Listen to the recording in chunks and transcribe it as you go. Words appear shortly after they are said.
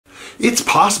It's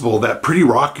possible that pretty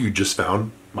rock you just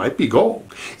found might be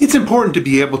gold. It's important to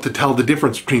be able to tell the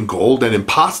difference between gold and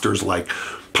impostors like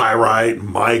pyrite,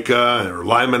 mica, or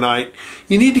limonite.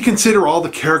 You need to consider all the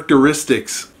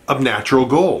characteristics of natural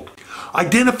gold.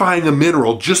 Identifying a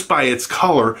mineral just by its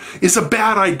color is a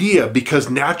bad idea because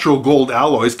natural gold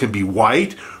alloys can be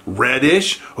white,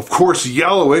 reddish, of course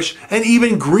yellowish, and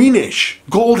even greenish.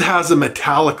 Gold has a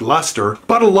metallic luster,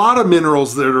 but a lot of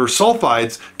minerals that are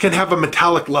sulfides can have a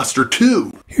metallic luster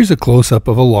too. Here's a close-up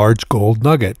of a large gold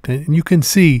nugget, and you can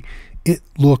see it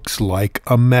looks like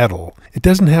a metal. It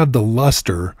doesn't have the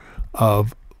luster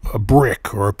of a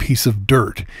brick or a piece of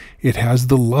dirt. It has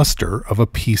the luster of a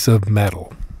piece of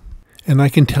metal. And I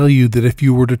can tell you that if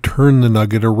you were to turn the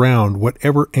nugget around,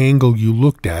 whatever angle you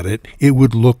looked at it, it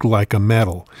would look like a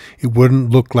metal. It wouldn't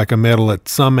look like a metal at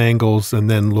some angles and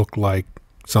then look like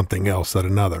something else at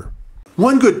another.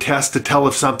 One good test to tell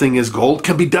if something is gold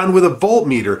can be done with a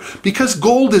voltmeter because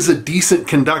gold is a decent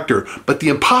conductor, but the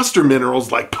imposter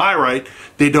minerals like pyrite,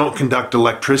 they don't conduct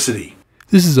electricity.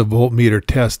 This is a voltmeter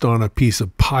test on a piece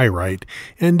of pyrite,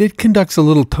 and it conducts a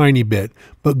little tiny bit,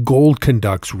 but gold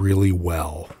conducts really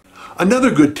well.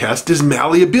 Another good test is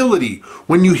malleability.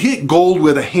 When you hit gold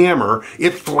with a hammer,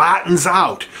 it flattens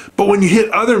out. But when you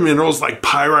hit other minerals like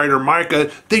pyrite or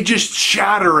mica, they just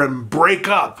shatter and break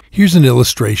up. Here's an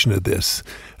illustration of this.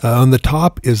 On the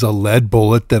top is a lead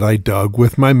bullet that I dug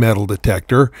with my metal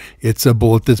detector. It's a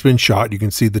bullet that's been shot. You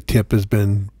can see the tip has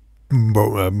been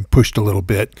pushed a little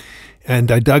bit.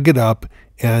 And I dug it up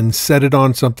and set it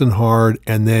on something hard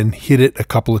and then hit it a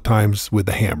couple of times with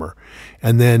the hammer.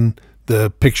 And then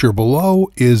the picture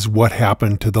below is what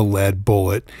happened to the lead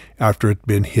bullet after it'd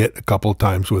been hit a couple of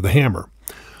times with a hammer.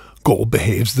 Gold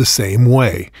behaves the same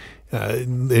way.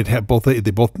 Both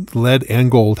lead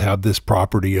and gold have this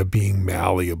property of being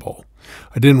malleable.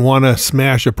 I didn't want to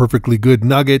smash a perfectly good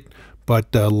nugget,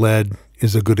 but lead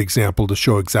is a good example to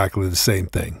show exactly the same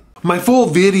thing. My full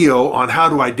video on how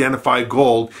to identify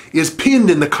gold is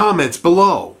pinned in the comments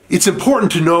below. It's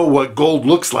important to know what gold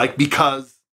looks like because